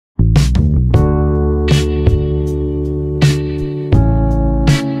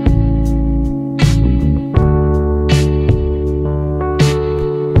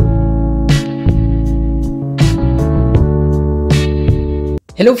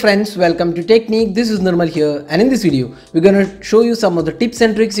Hello friends, welcome to Technique. This is Nirmal here, and in this video we're going to show you some of the tips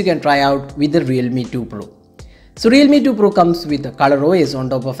and tricks you can try out with the Realme 2 Pro. So Realme 2 Pro comes with a ColorOS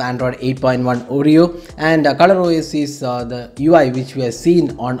on top of Android 8.1 Oreo, and ColorOS is the UI which we have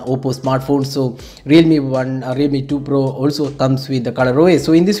seen on Oppo smartphones. So Realme 2 Pro also comes with the ColorOS.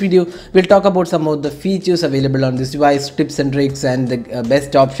 So in this video we'll talk about some of the features available on this device, tips and tricks, and the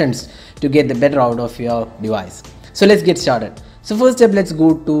best options to get the better out of your device. So let's get started. So first step, let's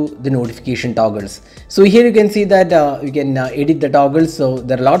go to the notification toggles. So here you can see that you can edit the toggles. So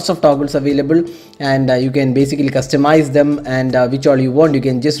there are lots of toggles available, and you can basically customize them, and which all you want you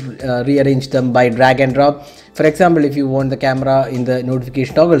can just rearrange them by drag and drop. For example, if you want the camera in the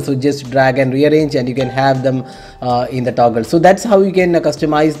notification toggle, so just drag and rearrange and you can have them in the toggle. So that's how you can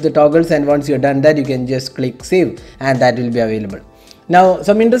customize the toggles, and once you're done that, you can just click save and that will be available. Now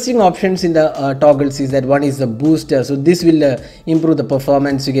some interesting options in the toggles is that one is the booster. So this will improve the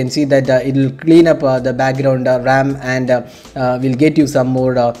performance. You can see that it will clean up the background RAM, and will get you some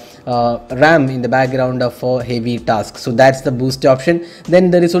more RAM in the background for heavy tasks. So that's the boost option. Then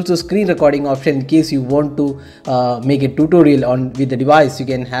there is also screen recording option. In case you want to make a tutorial on with the device, you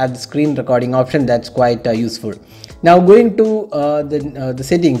can have the screen recording option. That's quite useful. Now going to the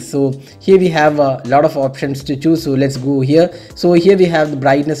settings. So here we have a lot of options to choose. So let's go here. So here we have the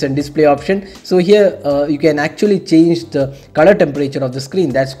brightness and display option. So here you can actually change the color temperature of the screen.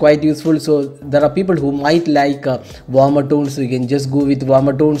 That's quite useful. So there are people who might like warmer tones, so you can just go with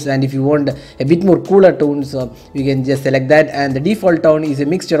warmer tones, and if you want a bit more cooler tones, you can just select that. And the default tone is a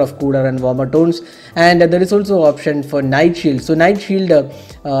mixture of cooler and warmer tones. And there is also option for night shield. So night shield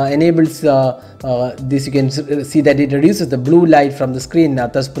enables this. You can see that it reduces the blue light from the screen,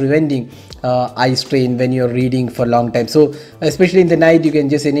 thus preventing eye strain when you're reading for a long time. So especially in the night, you can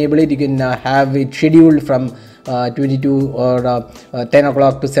just enable it. You can have it scheduled from 22 or 10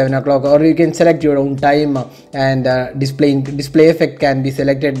 o'clock to 7 o'clock, or you can select your own time, and display effect can be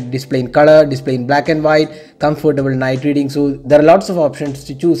selected, display in color, display in black and white, comfortable night reading. So there are lots of options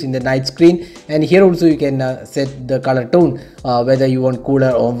to choose in the night screen, and here also you can set the color tone, whether you want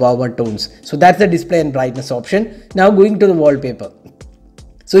cooler or warmer tones. So that's the display and brightness option. Now going to the wallpaper.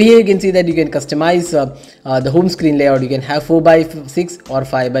 So here you can see that you can customize the home screen layout. You can have 4:6 or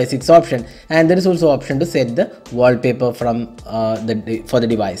 5:6 option, and there is also option to set the wallpaper from for the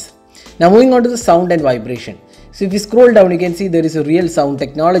device. Now moving on to the sound and vibration. So if you scroll down, you can see there is a real sound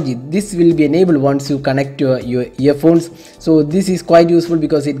technology. This will be enabled once you connect your earphones. So this is quite useful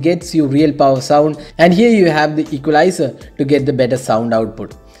because it gets you real power sound, and here you have the equalizer to get the better sound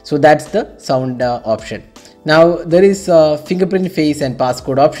output. So that's the sound option. Now there is fingerprint, face, and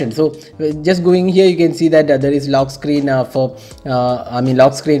passcode option. So just going here, you can see that there is lock screen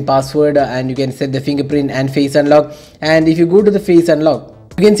lock screen password, and you can set the fingerprint and face unlock. And if you go to the face unlock,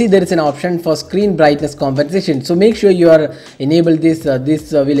 you can see there is an option for screen brightness compensation. So make sure you are enable this.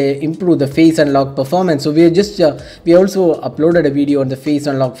 This will improve the face unlock performance. So we also uploaded a video on the face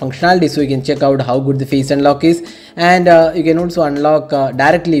unlock functionality, so you can check out how good the face unlock is. And you can also unlock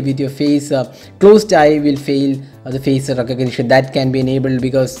directly with your face. Closed eye will fail the face recognition. That can be enabled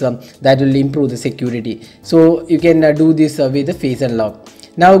because that will improve the security. So you can do this with the face unlock.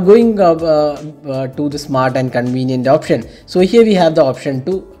 Now going to the smart and convenient option. So here we have the option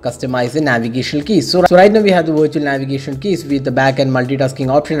to customize the navigational keys. So right now we have the virtual navigation keys with the back and multitasking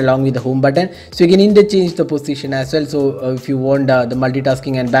option along with the home button. So you can interchange the position as well. So if you want the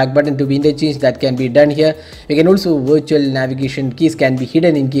multitasking and back button to be interchanged, that can be done here. You can also virtual navigation keys can be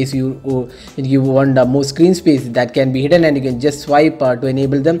hidden in case you want more screen space. That can be hidden, and you can just swipe to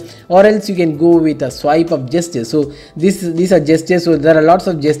enable them, or else you can go with a swipe of gestures. So these are gestures. So there are lots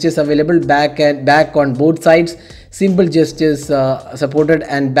of gestures available, back on both sides, simple gestures supported,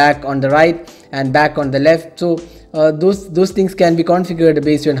 and back on the right and back on the left. So those things can be configured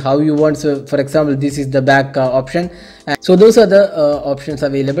based on how you want. So for example, this is the back option, and so those are the options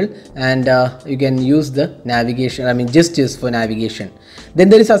available, and you can use the navigation, gestures for navigation. Then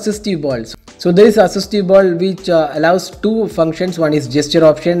there is assistive balls. So there is assistive ball which allows two functions. One is gesture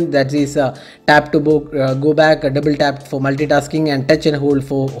option, that is tap to go back, double tap for multitasking, and touch and hold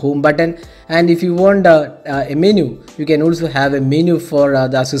for home button. And if you want a menu, you can also have a menu for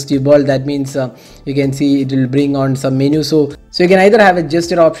the assistive ball. That means you can see it will bring on some menu. So you can either have a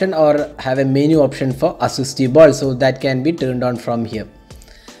gesture option or have a menu option for assistive ball. So that can be turned on from here.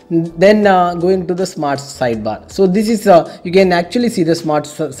 Then going to the smart sidebar. So this is you can actually see the smart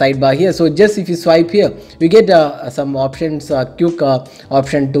sidebar here. So just if you swipe here, we get some options, quick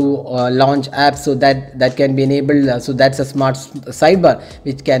option to launch apps, so that can be enabled. So that's a smart sidebar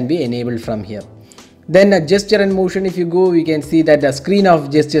which can be enabled from here. Then gesture and motion, if you go, we can see that the screen of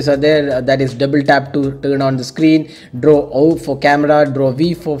gestures are there. That is double tap to turn on the screen, draw O for camera, draw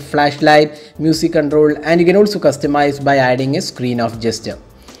V for flashlight, music control, and you can also customize by adding a screen of gesture.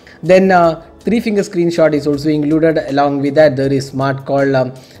 Then 3-finger screenshot is also included. Along with that, there is smart call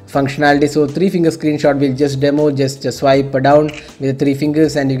functionality. So 3-finger screenshot will just demo, just swipe down with 3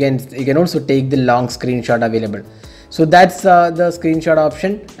 fingers, and you can also take the long screenshot available. So that's the screenshot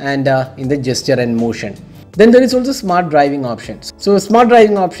option, and in the gesture and motion. Then there is also smart driving options. So smart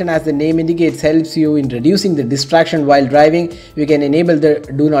driving option, as the name indicates, helps you in reducing the distraction while driving. You can enable the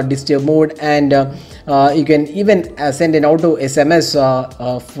do not disturb mode, and you can even send an auto SMS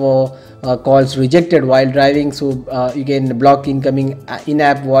for calls rejected while driving. So you can block incoming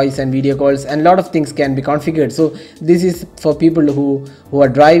in-app voice and video calls, and a lot of things can be configured. So this is for people who are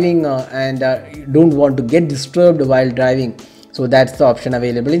driving and don't want to get disturbed while driving. So that's the option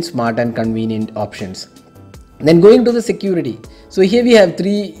available in smart and convenient options. Then going to the security. So here we have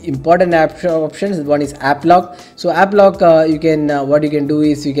 3 important app options. One is app lock. So app lock, you can what you can do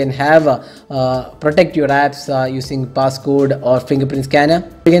is you can have protect your apps using passcode or fingerprint scanner.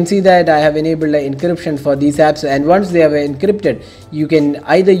 You can see that I have enabled encryption for these apps, and once they are encrypted, you can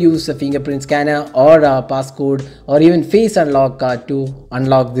either use a fingerprint scanner or a passcode or even face unlock to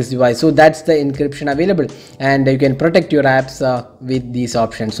unlock this device. So that's the encryption available, and you can protect your apps with these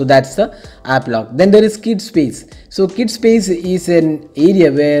options. So that's the app lock. Then there is kid space. So kid space is an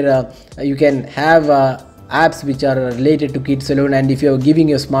area where you can have apps which are related to kids alone, and if you are giving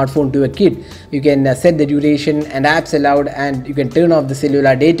your smartphone to a kid, you can set the duration and apps allowed, and you can turn off the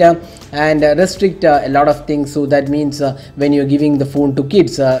cellular data and restrict a lot of things. So that means when you're giving the phone to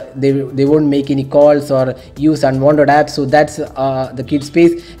kids, they won't make any calls or use unwanted apps. So that's the kid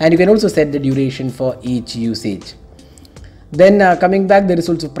space, and you can also set the duration for each usage. Then coming back, there is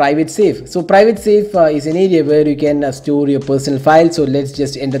also private safe. So private safe is an area where you can store your personal files. So let's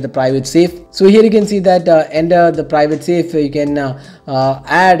just enter the private safe. So here you can see that enter the private safe, you can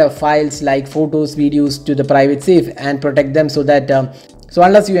add files like photos, videos to the private safe and protect them, so that so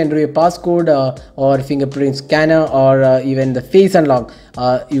unless you enter your passcode or fingerprint scanner or even the face unlock,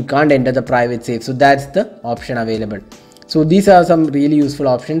 you can't enter the private safe. So that's the option available. So these are some really useful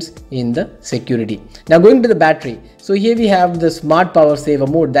options in the security. Now going to the battery. So here we have the smart power saver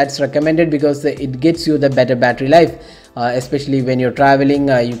mode. That's recommended because it gets you the better battery life, especially when you're traveling.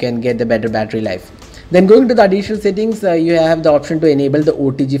 You can get the better battery life. Then going to the additional settings, you have the option to enable the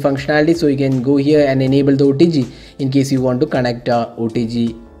OTG functionality. So you can go here and enable the OTG in case you want to connect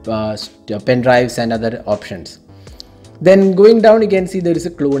OTG pen drives and other options. Then going down, you can see there is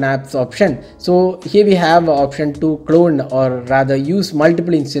a clone apps option. So here we have an option to clone, or rather use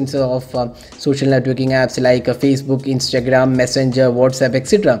multiple instances of social networking apps like Facebook, Instagram, Messenger, WhatsApp,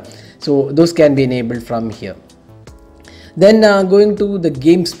 etc. So those can be enabled from here. Then going to the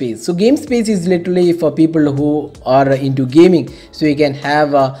game space. So game space is literally for people who are into gaming. So you can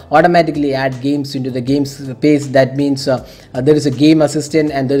have automatically add games into the game space. That means there is a game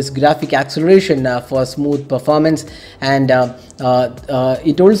assistant and there is graphic acceleration for smooth performance, and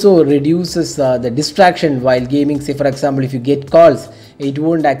it also reduces the distraction while gaming. Say for example, if you get calls, it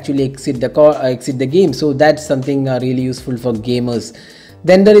won't actually exit the game. So that's something really useful for gamers.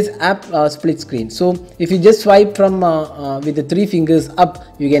 Then there is app split screen. So if you just swipe from with the 3 fingers up,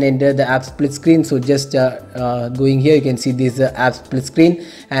 you can enter the app split screen. So just going here, you can see this app split screen,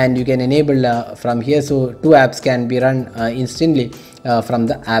 and you can enable from here. So 2 apps can be run instantly from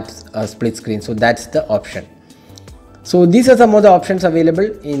the apps split screen. So that's the option. So these are some of the options available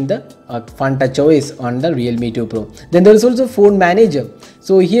in the Fun Touch OS on the Realme 2 Pro. Then there is also phone manager.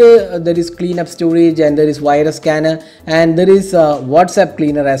 So here there is cleanup storage, and there is virus scanner, and there is WhatsApp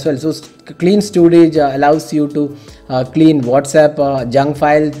cleaner as well. So clean storage allows you to clean WhatsApp junk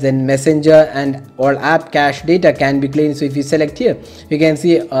files, then Messenger, and all app cache data can be cleaned. So if you select here, you can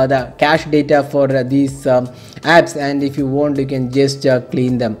see the cache data for these apps, and if you want, you can just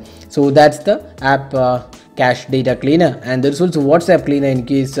clean them. So that's the app cache data cleaner. And there is also WhatsApp cleaner in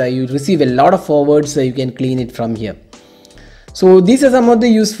case you receive a lot of forwards, so you can clean it from here. So these are some of the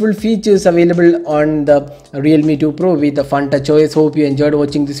useful features available on the Realme 2 Pro with the Fun Touch OS. Hope you enjoyed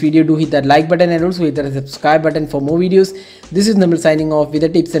watching this video. Do hit that like button and also hit that subscribe button for more videos. This is Namal signing off with the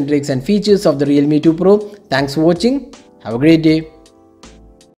tips and tricks and features of the Realme 2 Pro. Thanks for watching. Have a great day.